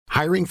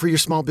Hiring for your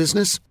small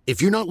business?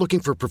 If you're not looking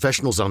for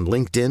professionals on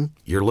LinkedIn,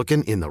 you're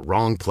looking in the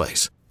wrong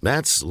place.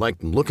 That's like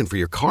looking for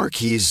your car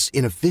keys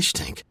in a fish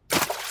tank.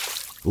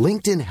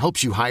 LinkedIn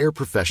helps you hire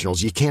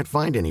professionals you can't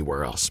find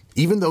anywhere else,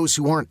 even those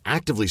who aren't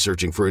actively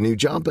searching for a new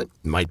job but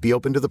might be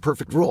open to the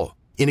perfect role.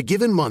 In a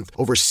given month,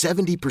 over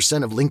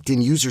 70% of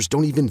LinkedIn users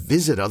don't even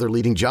visit other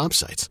leading job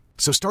sites.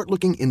 So start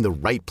looking in the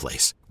right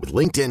place. With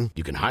LinkedIn,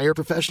 you can hire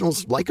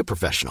professionals like a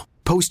professional.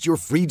 Post your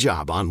free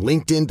job on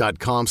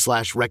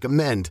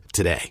linkedin.com/recommend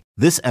today.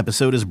 This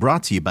episode is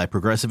brought to you by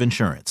Progressive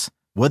Insurance.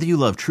 Whether you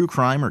love true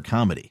crime or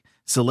comedy,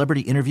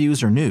 celebrity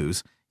interviews or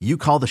news, you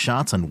call the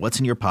shots on what's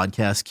in your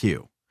podcast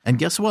queue. And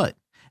guess what?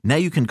 Now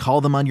you can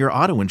call them on your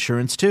auto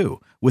insurance too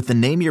with the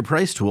Name Your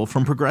Price tool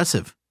from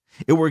Progressive.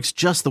 It works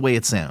just the way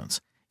it sounds.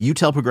 You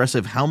tell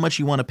Progressive how much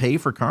you want to pay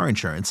for car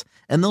insurance,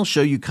 and they'll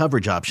show you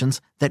coverage options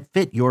that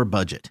fit your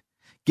budget.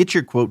 Get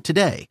your quote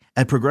today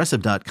at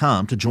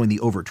Progressive.com to join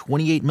the over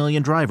 28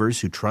 million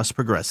drivers who trust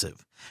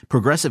Progressive.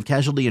 Progressive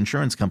Casualty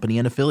Insurance Company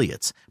and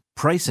Affiliates.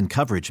 Price and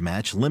coverage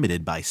match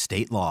limited by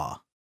state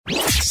law.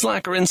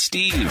 Slacker and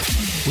Steve.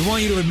 We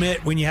want you to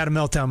admit when you had a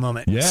meltdown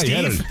moment. Yeah,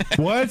 Steve.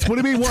 What?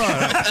 What do you mean what?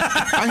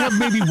 I have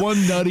maybe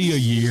one nutty a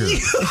year.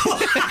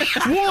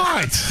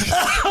 What?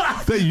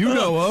 That you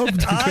know of?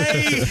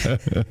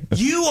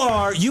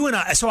 You and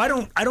I. So I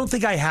don't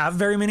think I have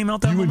very many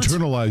meltdown moments. You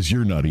internalize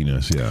your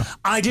nuttiness, yeah.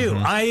 I do.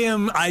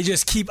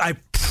 Mm-hmm. I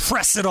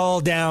press it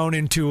all down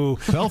into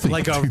healthy.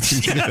 Like a.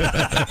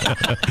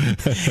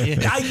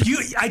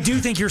 I do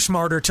think you're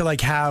smarter to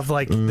like have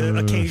like the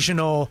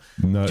occasional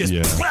just.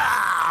 Yeah.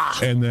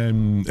 And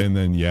then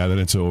then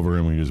it's over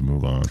and we just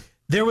move on.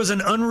 There was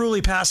an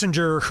unruly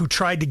passenger who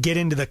tried to get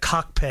into the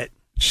cockpit.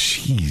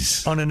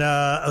 Jeez. On an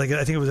I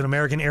think it was an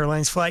American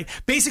Airlines flight.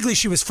 Basically,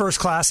 she was first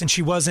class and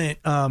she wasn't.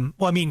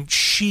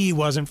 She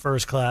wasn't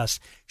first class.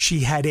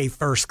 She had a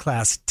first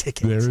class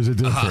ticket. There is a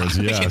difference,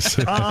 yes.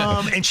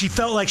 And she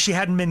felt like she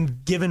hadn't been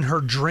given her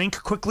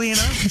drink quickly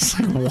enough. It's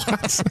like,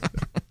 what?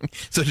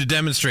 So to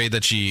demonstrate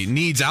that she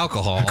needs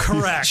alcohol,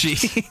 correct? She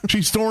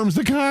storms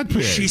the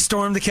cockpit. She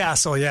stormed the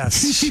castle.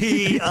 Yes,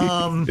 she.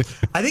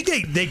 I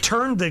think they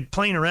turned the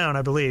plane around.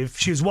 I believe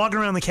she was walking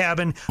around the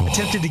cabin,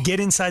 attempted to get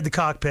inside the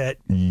cockpit.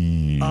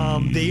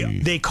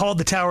 They called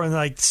the tower and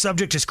like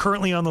subject is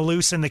currently on the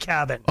loose in the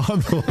cabin.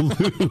 On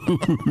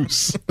the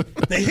loose.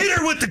 They hit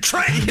her with the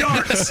train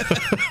darts.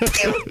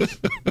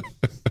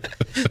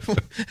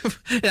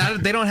 Yeah,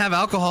 they don't have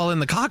alcohol in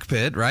the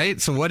cockpit,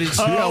 right? So what is?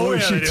 Okay.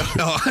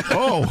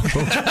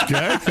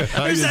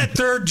 There's that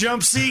third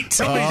jump seat.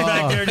 Somebody's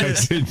back there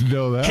just didn't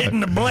know that. hitting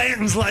the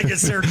Blantons like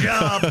it's their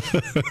job.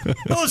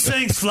 Those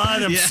things fly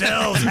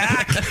themselves,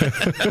 hack.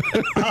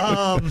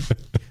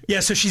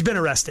 So she's been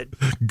arrested.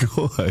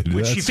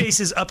 Good. She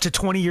faces up to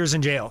 20 years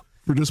in jail.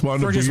 For just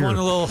wanting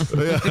a little.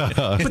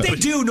 But they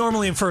do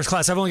normally in first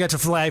class. I've only got to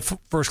fly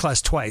first class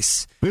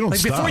twice. They don't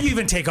stop. Before you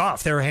even take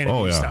off, they were handing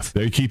you stuff.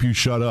 They keep you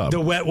shut up. The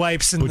wet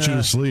wipes and put you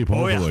to sleep,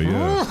 hopefully.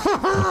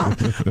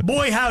 Yeah.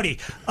 Boy, howdy.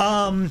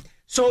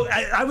 So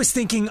I was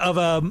thinking of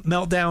a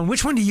meltdown.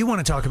 Which one do you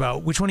want to talk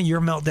about? Which one of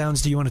your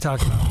meltdowns do you want to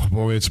talk about?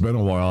 Boy, it's been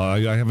a while.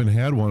 I haven't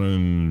had one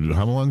in,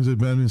 how long has it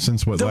been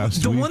since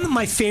last week?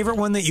 My favorite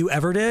one that you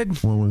ever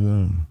did. What was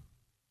that?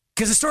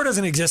 Because the store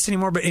doesn't exist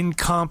anymore, but in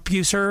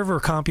CompUserve or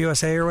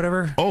CompUSA or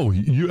whatever. Oh,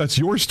 that's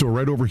your store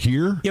right over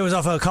here? Yeah, it was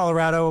off of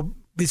Colorado.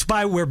 It's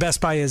by where Best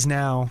Buy is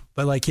now.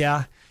 But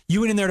you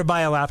went in there to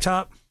buy a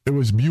laptop? It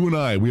was you and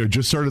I. We had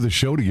just started the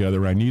show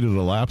together. I needed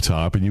a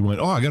laptop, and you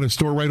went, I got a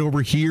store right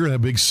over here. They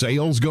have big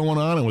sales going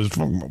on. It was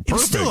perfect. It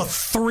was still a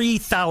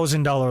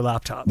 $3,000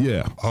 laptop.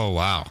 Yeah. Oh,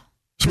 wow.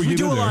 So we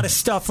do a lot of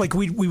stuff like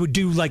we would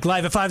do like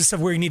Live at 5 stuff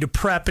where you need to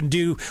prep and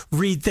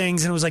read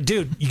things, and it was like,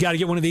 dude, you got to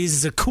get one of these.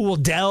 It's a cool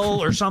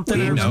Dell or something.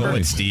 You know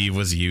what Steve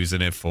was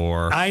using it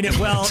for. I know.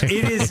 Well, it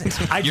is.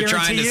 You're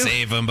trying to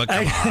save him, but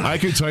come on. I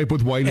can type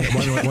with one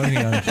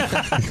hand.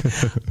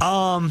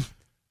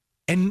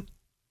 And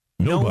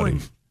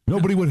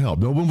nobody would help.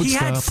 No one would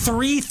stop. He had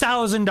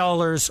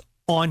 $3,000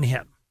 on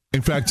him.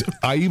 In fact,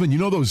 I even,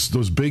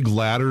 those big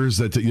ladders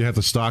that you have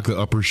to stock the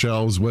upper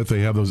shelves with,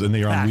 they have those, and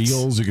they're on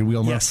wheels. You can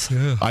wheel them up.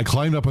 Yeah. I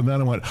climbed up on that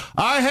and went,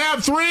 I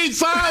have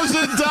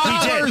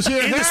 $3,000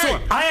 here. In the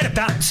store. I had it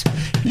bounced.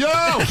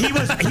 Yo! He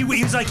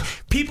was like,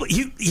 people,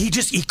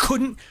 he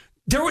couldn't.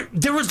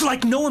 There was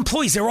like no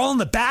employees. They were all in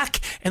the back,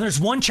 and there's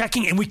one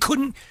checking, and we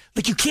couldn't,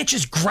 you can't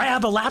just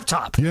grab a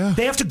laptop. Yeah.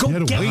 They have to go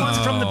get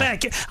one from the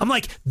bank. I'm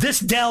like, this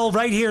Dell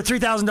right here,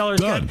 $3,000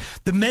 good.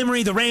 The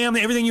memory, the RAM,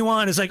 everything you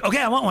want is like,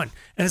 okay, I want one.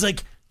 And it's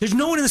like, there's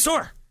no one in the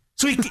store.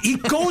 So he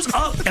goes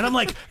up, and I'm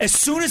like, as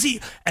soon as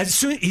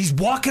he's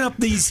walking up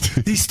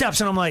these steps,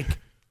 and I'm like,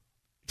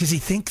 does he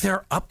think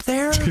they're up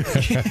there?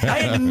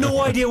 I had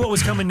no idea what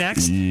was coming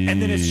next.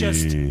 And then it's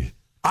just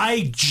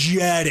I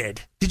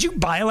jetted. Did you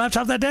buy a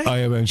laptop that day? I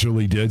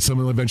eventually did.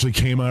 Someone eventually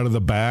came out of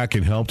the back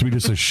and helped me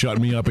just to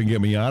shut me up and get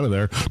me out of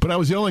there. But I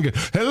was yelling,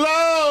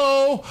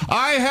 "Hello!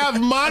 I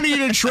have money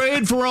to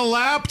trade for a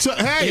laptop."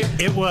 Hey,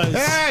 it was.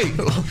 Hey,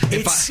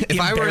 If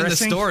I were in the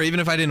store,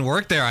 even if I didn't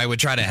work there, I would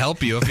try to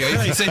help you.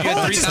 If you said you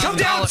had just come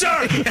down,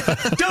 sir.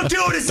 Don't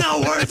do it. It's not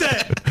worth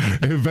it.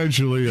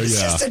 eventually, It's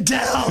just a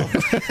Dell.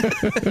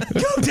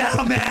 Go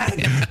down,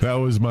 man. That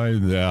was my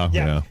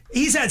yeah.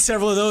 He's had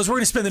several of those. We're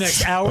going to spend the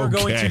next hour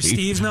going through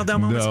Steve's meltdown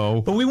moments.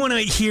 No. But we want to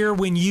hear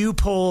when you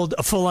pulled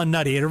a full-on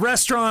nutty at a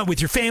restaurant with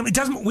your family.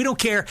 We don't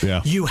care.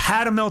 Yeah. You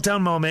had a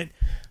meltdown moment.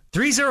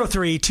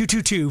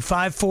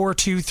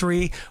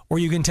 303-222-5423, or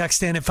you can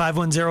text in at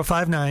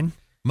 51059.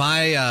 My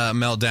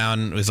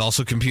meltdown was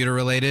also computer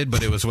related,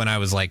 but it was when I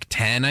was like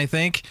 10, I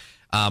think.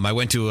 I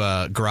went to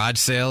a garage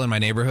sale in my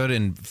neighborhood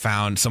and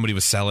found somebody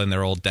was selling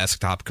their old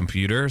desktop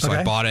computer. So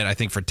I bought it, I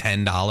think, for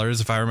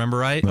 $10, if I remember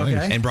right,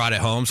 and brought it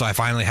home. So I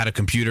finally had a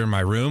computer in my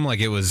room.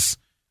 Like, it was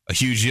a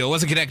huge deal. It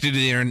wasn't connected to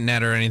the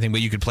internet or anything,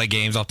 but you could play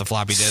games off the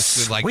floppy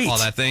disk, like all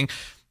that thing.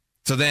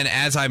 So then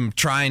as I'm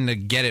trying to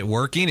get it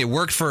working, it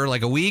worked for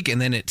like a week,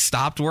 and then it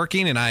stopped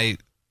working, and I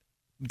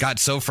got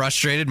so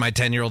frustrated, my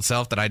 10-year-old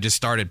self, that I just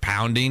started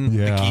pounding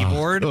the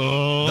keyboard.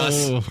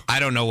 Thus, I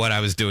don't know what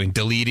I was doing,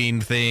 deleting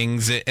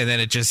things, and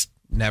then it just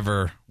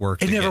never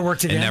worked. It never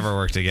worked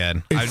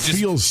again. It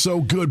feels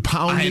so good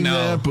pounding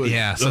that, but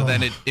so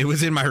then it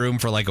was in my room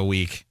for like a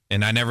week,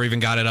 and I never even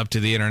got it up to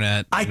the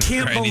internet. I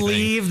can't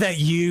believe that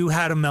you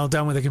had a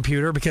meltdown with a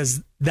computer,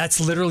 because that's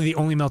literally the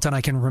only meltdown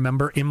I can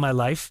remember in my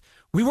life.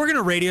 We work in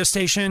a radio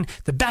station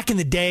that back in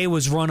the day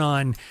was run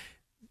on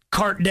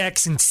cart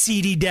decks and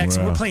CD decks.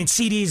 And we're playing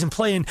CDs and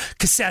playing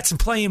cassettes and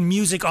playing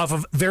music off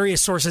of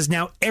various sources.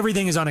 Now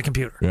everything is on a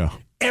computer. Yeah.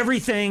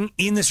 Everything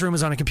in this room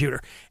is on a computer.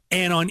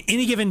 And on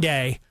any given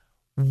day,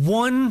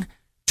 1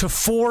 to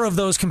 4 of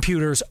those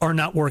computers are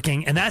not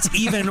working. And that's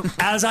even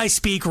as I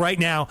speak right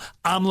now,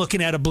 I'm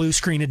looking at a blue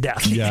screen of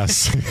death.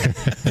 Yes.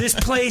 This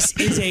place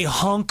is a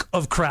hunk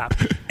of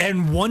crap.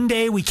 And one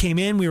day we came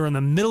in, we were in the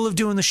middle of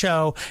doing the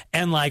show,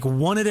 and like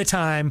one at a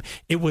time,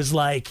 it was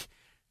like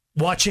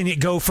watching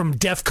it go from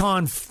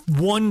DEFCON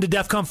 1 to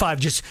DEFCON 5,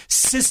 just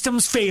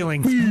systems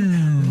failing,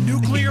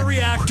 nuclear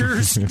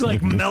reactors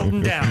like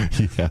melting down.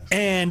 Yeah.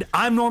 And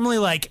I'm normally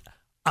like,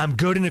 I'm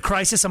good in a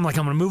crisis. I'm like,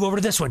 I'm going to move over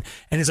to this one.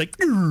 And it's like,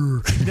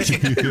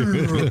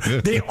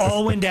 they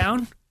all went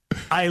down.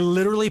 I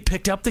literally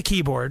picked up the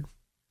keyboard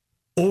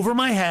over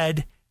my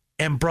head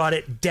and brought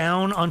it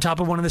down on top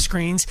of one of the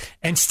screens.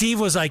 And Steve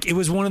was like, it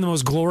was one of the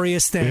most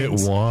glorious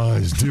things. It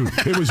was, dude.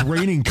 It was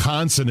raining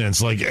consonants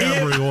like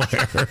everywhere.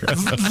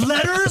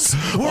 Letters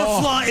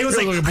were flying. It was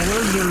like a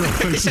blizzard.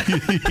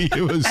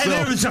 It was and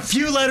there was a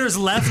few letters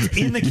left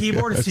in the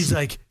keyboard. And Steve's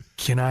like,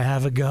 can I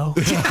have a go?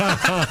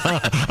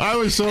 I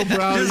was so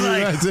proud of you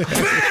that day.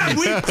 Bam!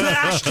 We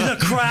bashed the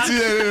crap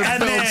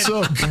and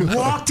then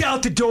walked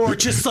out the door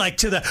just like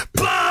to the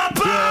bah,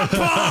 bah,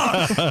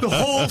 bah. The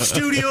whole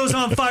studio's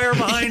on fire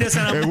behind us,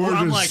 and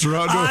I'm like,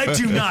 I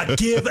do not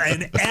give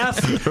an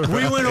F.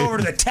 We went over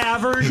to the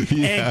tavern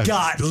and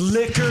got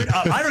liquored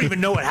up. I don't even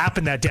know what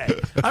happened that day.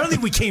 I don't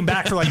think we came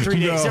back for like 3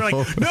 days. They're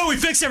like, no, we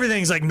fixed everything.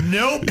 He's like,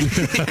 nope.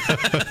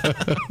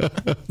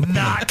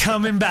 Not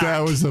coming back.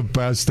 That was the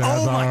best ever.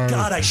 Oh my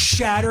God, I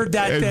shattered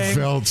that thing. It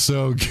felt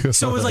so good.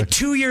 So it was like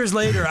 2 years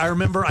later, I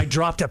remember I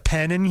dropped a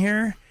pen in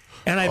here.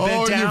 And I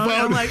bent down,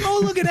 and I'm like,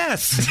 oh, look at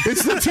S.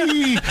 It's the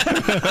T.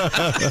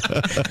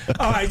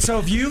 All right, so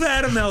if you've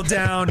had a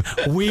meltdown,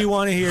 we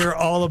want to hear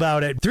all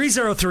about it.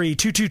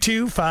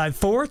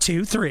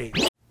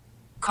 303-222-5423.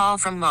 Call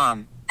from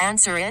mom.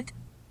 Answer it.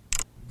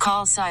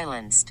 Call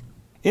silenced.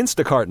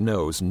 Instacart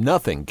knows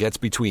nothing gets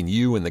between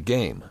you and the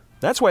game.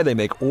 That's why they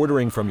make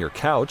ordering from your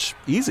couch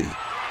easy.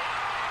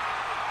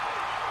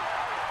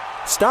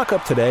 Stock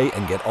up today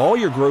and get all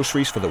your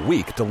groceries for the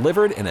week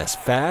delivered in as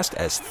fast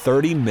as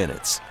 30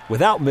 minutes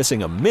without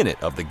missing a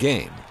minute of the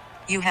game.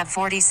 You have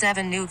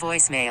 47 new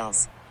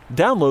voicemails.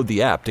 Download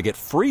the app to get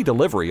free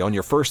delivery on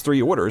your first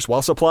 3 orders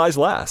while supplies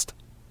last.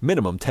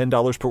 Minimum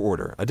 $10 per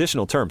order.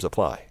 Additional terms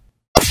apply.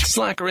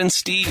 Slacker and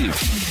Steve.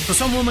 So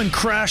some woman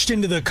crashed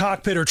into the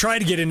cockpit or tried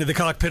to get into the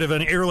cockpit of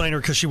an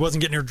airliner because she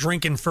wasn't getting her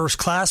drink in first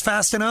class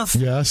fast enough.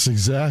 Yes,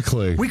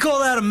 exactly. We call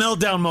that a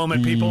meltdown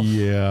moment, people.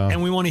 Yeah.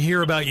 And we want to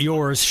hear about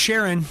yours.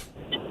 Sharon.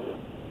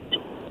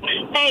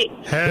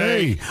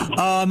 Hey.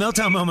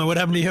 Meltdown moment. What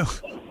happened to you?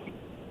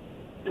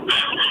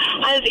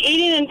 I was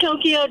eating in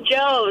Tokyo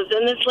Joe's,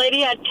 and this lady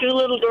had 2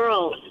 little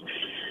girls.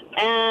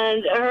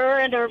 And her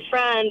and her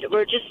friend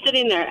were just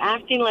sitting there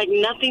acting like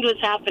nothing was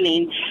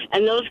happening.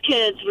 And those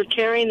kids were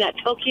tearing that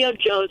Tokyo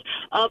Joe's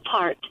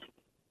apart,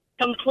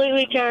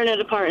 completely tearing it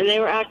apart. And they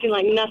were acting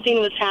like nothing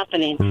was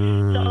happening.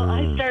 So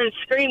I started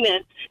screaming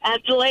at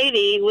the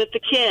lady with the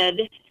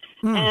kid.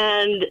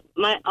 And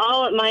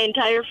my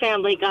entire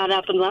family got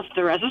up and left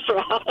the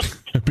restaurant.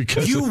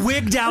 Because you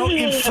wigged out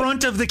in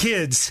front of the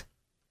kids.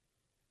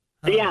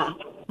 Yeah.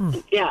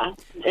 Yeah.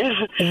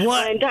 What?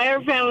 My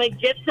entire family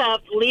gets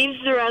up, leaves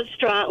the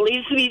restaurant,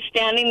 leaves me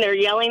standing there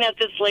yelling at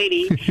this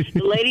lady.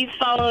 The lady's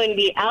following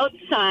me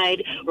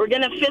outside. We're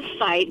going to fist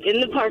fight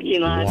in the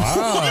parking lot.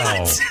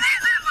 Wow.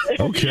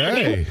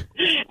 Okay.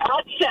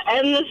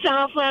 In the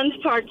Southlands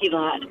parking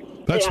lot.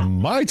 That's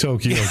my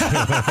Tokyo. It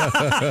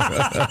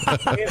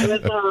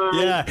was on.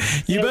 Yeah,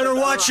 you It better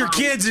was watch your on.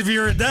 kids if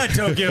you're at that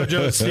Tokyo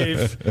Joe,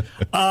 Steve.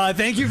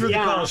 Thank you for the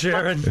call,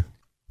 Sharon.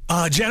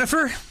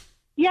 Jennifer?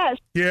 Yes.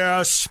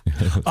 Yes.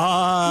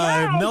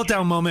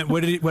 Meltdown moment.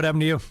 What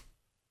happened to you?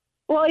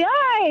 Well, yay.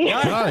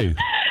 Hi.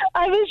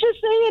 I was just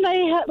saying,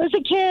 I was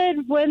a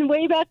kid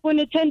way back when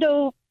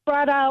Nintendo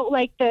brought out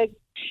like the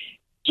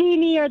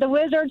Genie or the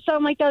Wizard,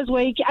 something like that.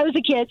 I was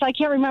a kid, so I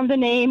can't remember the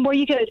name, where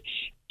you could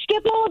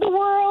skip all the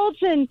worlds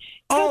and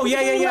go to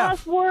the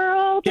last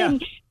world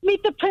and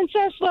meet the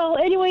princess. Well,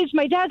 anyways,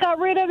 my dad got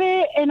rid of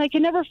it, and I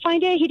could never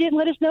find it. He didn't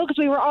let us know because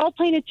we were all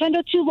playing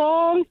Nintendo too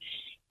long.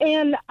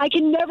 And I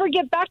can never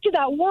get back to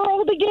that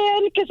world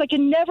again because I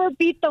can never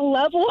beat the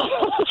level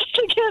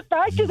to get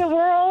back to the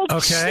world.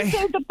 Okay. To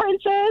save the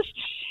princess.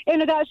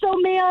 And I got so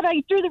mad,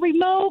 I threw the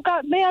remote,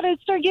 got mad, I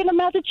started getting them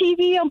out the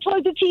TV,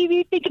 unplugged the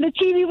TV, thinking the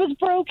TV was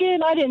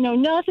broken. I didn't know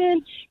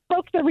nothing.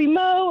 Broke the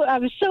remote. I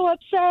was so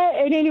upset.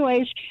 And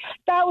anyways,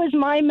 that was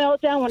my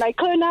meltdown when I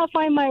could not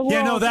find my world.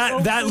 Yeah, no,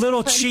 that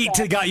little cheat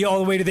got you all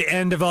the way to the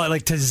end of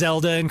like to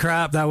Zelda and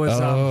crap. That was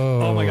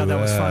oh my God,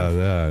 that was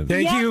fun.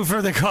 Thank you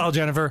for the call,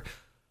 Jennifer.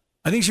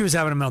 I think she was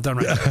having a meltdown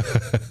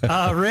right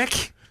now.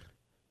 Rick?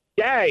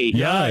 Yay.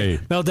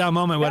 Meltdown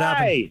moment. What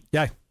happened?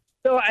 Yay.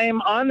 So I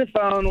am on the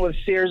phone with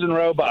Sears and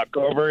Roebuck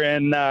over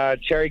in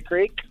Cherry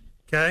Creek.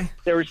 Okay.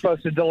 They were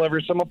supposed to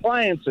deliver some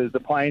appliances.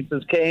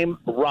 Appliances came,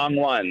 wrong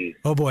ones.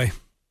 Oh, boy.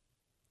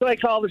 So I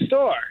call the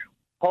store.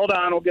 Hold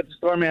on, we'll get the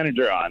store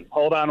manager on.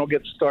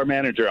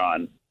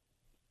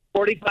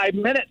 45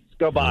 minutes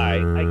go by.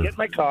 I get in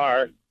my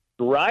car,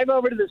 drive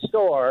over to the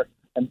store.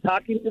 I'm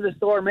talking to the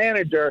store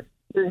manager.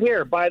 He says,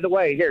 here, by the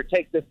way,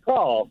 take this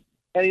call.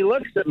 And he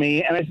looks at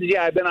me, and I said,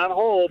 yeah, I've been on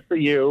hold for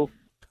you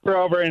for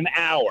over an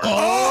hour.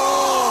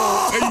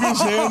 Oh! And you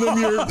just hand them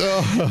your...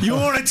 You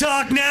want to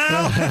talk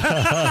now?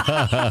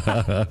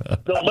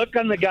 The look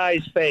on the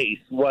guy's face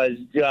was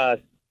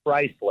just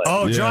priceless.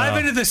 Oh, drive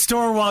into the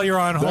store while you're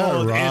on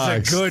hold is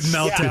a good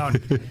meltdown.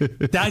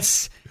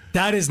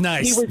 That is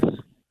nice.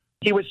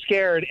 He was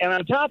scared. And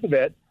on top of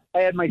it, I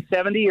had my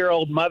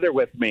 70-year-old mother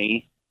with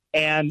me,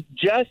 and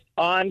just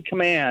on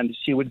command,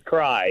 she would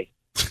cry.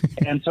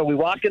 And so we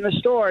walk in the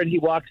store, and he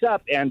walks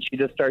up, and she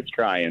just starts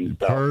crying.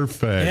 So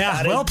perfect.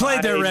 Yeah, well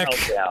played there, Rick.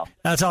 Meltdown.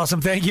 That's awesome.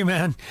 Thank you,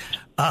 man.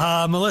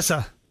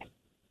 Melissa.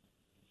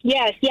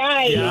 Yes,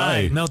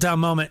 yay. Meltdown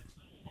moment.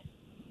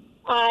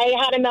 I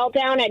had a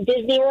meltdown at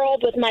Disney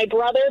World with my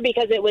brother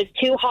because it was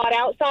too hot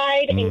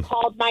outside and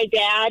called my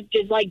dad,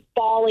 just like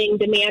bawling,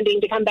 demanding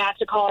to come back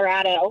to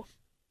Colorado.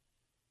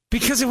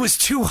 Because it was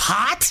too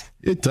hot?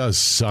 It does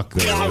suck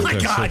there. Oh, my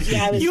God.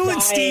 You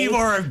and Steve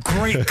are a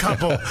great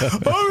couple.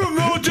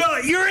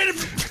 You're in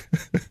it.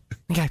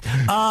 Okay.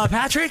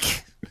 Patrick?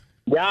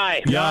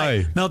 Yay.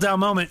 Meltdown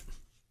moment.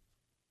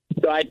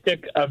 So I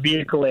took a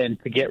vehicle in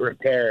to get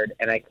repaired,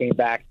 and I came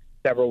back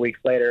several weeks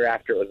later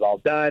after it was all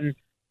done,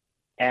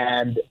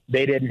 and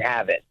they didn't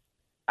have it.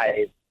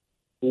 I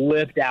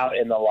flipped out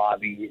in the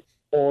lobby.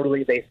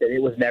 Totally. They said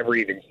it was never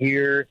even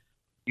here.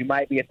 You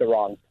might be at the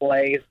wrong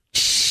place.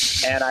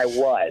 And I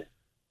was.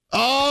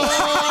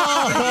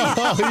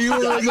 Oh, you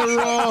were in the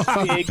wrong.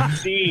 Big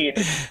scene.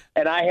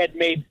 And I had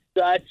made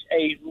such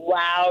a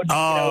loud.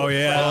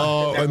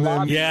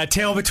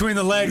 Tail between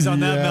the legs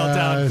on that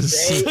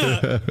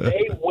meltdown.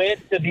 They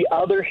went to the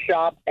other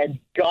shop and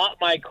got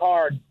my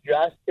car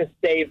just to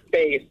save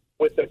face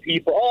with the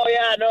people. Oh,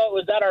 yeah, no, it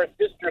was at our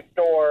sister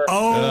store.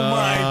 Oh,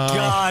 my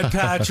God,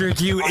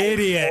 Patrick, you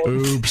idiot.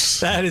 Oops.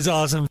 That is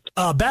awesome.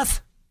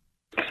 Beth?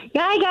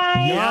 Hi,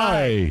 guys.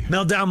 Yay.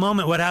 Meltdown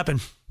moment. What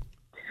happened?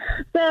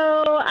 So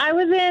I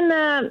was in,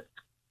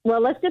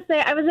 let's just say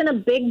I was in a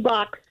big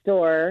box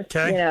store,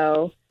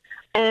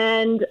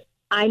 and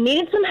I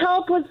needed some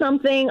help with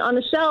something on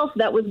the shelf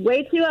that was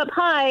way too up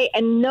high,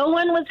 and no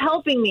one was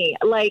helping me.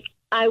 Like,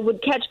 I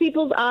would catch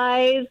people's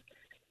eyes.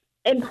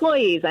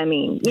 Employees, I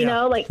mean, you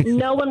know, like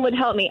no one would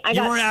help me.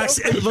 You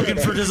weren't looking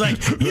for just like,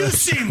 you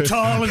seem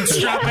tall and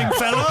strapping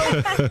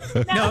fellow.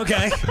 No,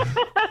 okay.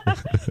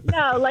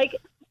 No, like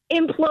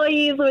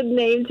employees with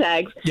name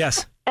tags.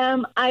 Yes.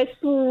 I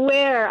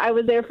swear I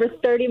was there for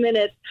 30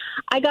 minutes.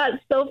 I got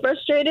so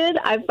frustrated.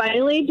 I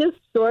finally just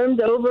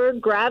stormed over,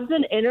 grabbed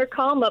an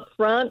intercom up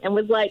front, and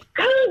was like,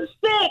 "Code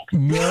 6!"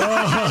 No.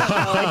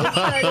 I just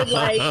started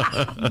like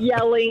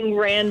yelling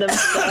random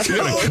stuff.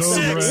 Code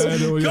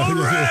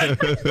red.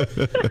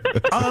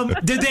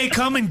 Did they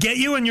come and get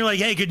you? And you're like,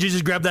 "Hey, could you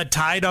just grab that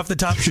Tide off the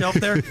top shelf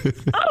there?"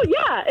 Oh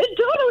yeah, it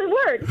totally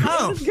worked.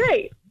 It was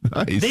great.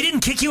 Nice. They didn't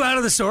kick you out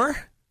of the store?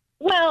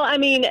 Well, I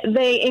mean,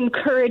 they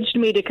encouraged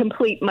me to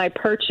complete my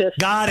purchase.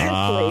 Got it.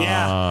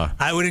 Yeah.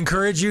 I would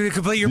encourage you to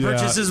complete your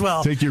purchase as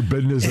well. Take your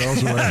business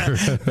elsewhere.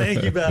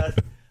 Thank you, Beth.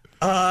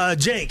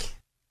 Jake.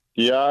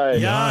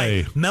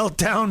 Yay.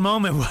 Meltdown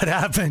moment. What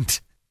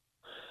happened?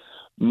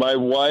 My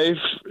wife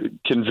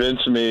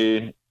convinced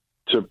me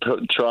to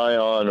try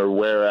on or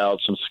wear out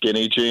some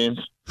skinny jeans.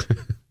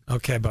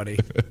 Okay, buddy.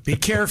 Be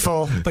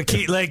careful. But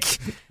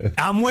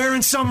I'm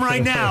wearing some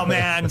right now,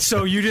 man.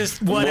 So you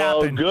just, what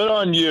happened? Well, good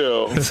on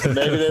you.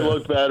 Maybe they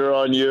look better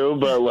on you,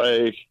 but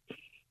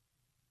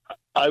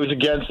I was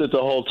against it the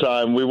whole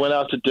time. We went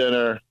out to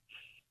dinner.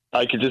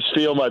 I could just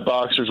feel my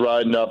boxers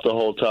riding up the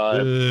whole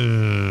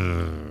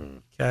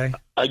time. Okay.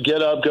 I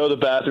get up, go to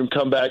the bathroom,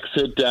 come back,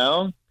 sit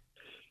down.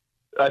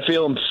 I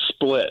feel them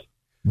split.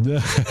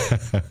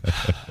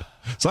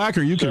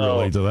 Slacker, you can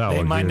relate to that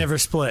one. Mine never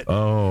split.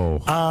 Oh.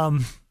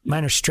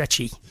 Mine are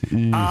stretchy.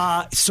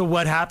 So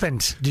what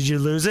happened? Did you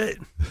lose it?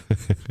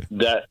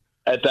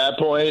 At that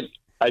point,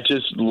 I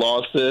just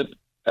lost it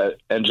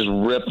and just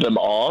ripped them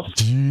off.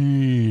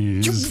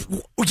 Jeez.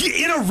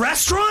 You in a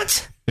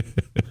restaurant?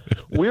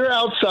 We were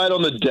outside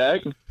on the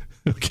deck.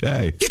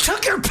 Okay. You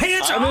took your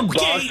pants off. I'm in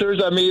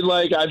boxers. I mean,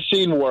 I've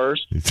seen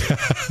worse.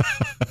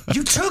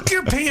 You took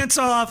your pants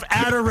off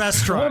at a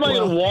restaurant. What am I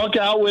going to walk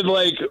out with,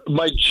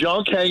 my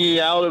junk hanging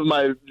out of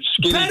my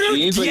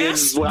skinny jeans?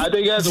 Yes. I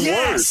think that's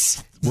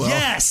worse. Well,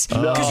 yes,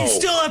 because you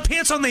still have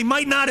pants on. They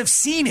might not have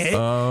seen it.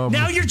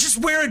 Now you're just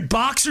wearing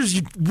boxers.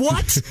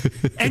 What?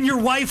 And your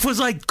wife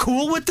was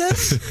cool with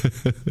this?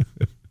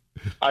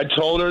 I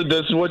told her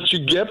this is what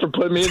you get for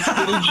putting me in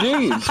skinny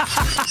jeans.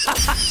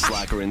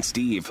 Slacker and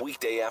Steve,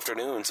 weekday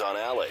afternoons on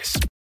Alice.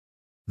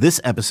 This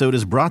episode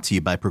is brought to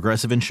you by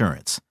Progressive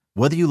Insurance.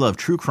 Whether you love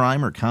true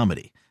crime or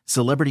comedy,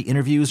 celebrity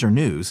interviews or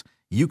news,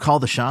 you call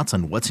the shots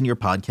on what's in your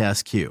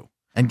podcast queue.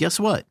 And guess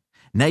what?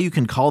 Now you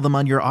can call them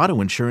on your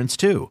auto insurance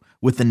too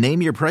with the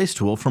Name Your Price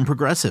tool from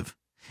Progressive.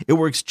 It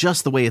works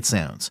just the way it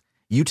sounds.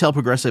 You tell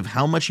Progressive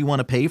how much you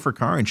want to pay for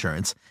car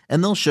insurance,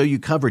 and they'll show you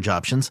coverage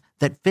options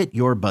that fit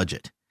your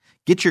budget.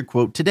 Get your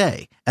quote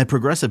today at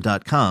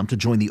Progressive.com to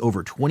join the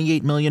over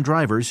 28 million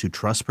drivers who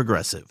trust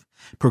Progressive.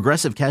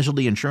 Progressive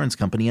Casualty Insurance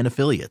Company and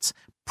Affiliates.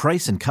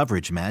 Price and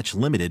coverage match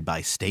limited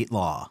by state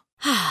law.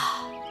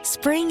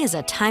 Spring is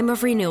a time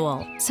of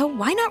renewal, so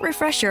why not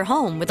refresh your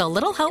home with a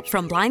little help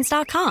from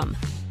Blinds.com?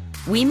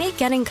 We make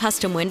getting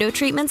custom window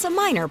treatments a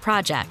minor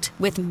project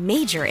with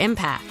major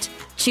impact.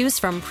 Choose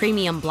from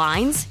premium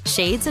blinds,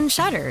 shades, and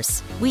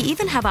shutters. We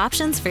even have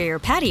options for your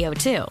patio,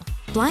 too.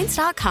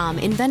 Blinds.com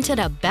invented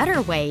a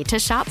better way to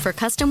shop for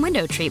custom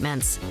window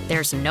treatments.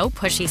 There's no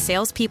pushy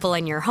salespeople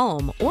in your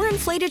home or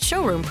inflated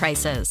showroom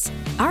prices.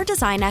 Our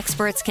design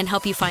experts can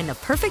help you find the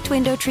perfect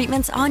window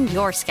treatments on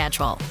your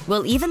schedule.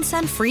 We'll even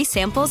send free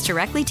samples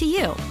directly to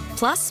you.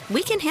 Plus,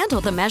 we can handle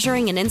the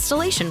measuring and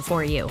installation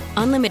for you.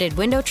 Unlimited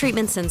window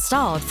treatments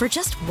installed for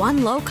just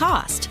one low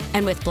cost.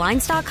 And with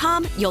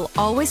Blinds.com, you'll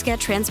always get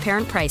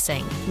transparent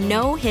pricing.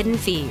 No hidden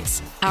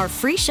fees. Our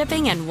free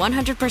shipping and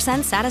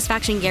 100%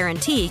 satisfaction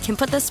guarantee can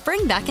put the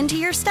spring back into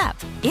your step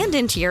and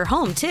into your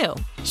home, too.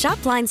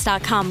 Shop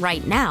Blinds.com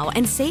right now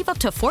and save up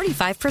to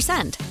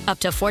 45%. Up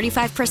to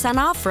 45%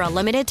 off for a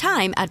limited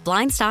time at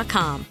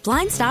Blinds.com.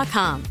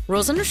 Blinds.com.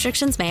 Rules and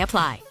restrictions may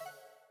apply.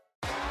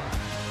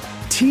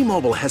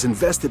 T-Mobile has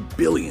invested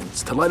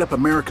billions to light up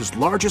America's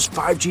largest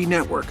 5G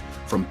network,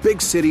 from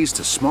big cities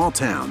to small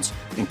towns,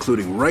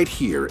 including right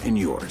here in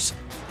yours.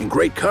 And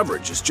great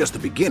coverage is just the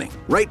beginning.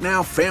 Right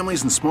now,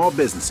 families and small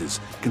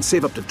businesses can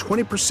save up to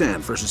 20%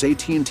 versus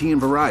AT&T and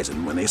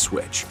Verizon when they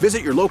switch.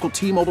 Visit your local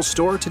T-Mobile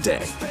store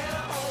today.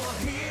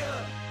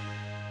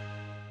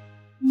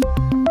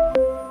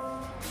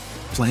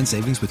 Plan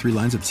savings with 3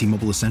 lines of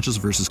T-Mobile Essentials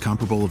versus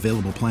comparable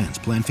available plans.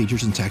 Plan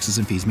features and taxes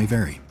and fees may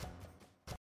vary.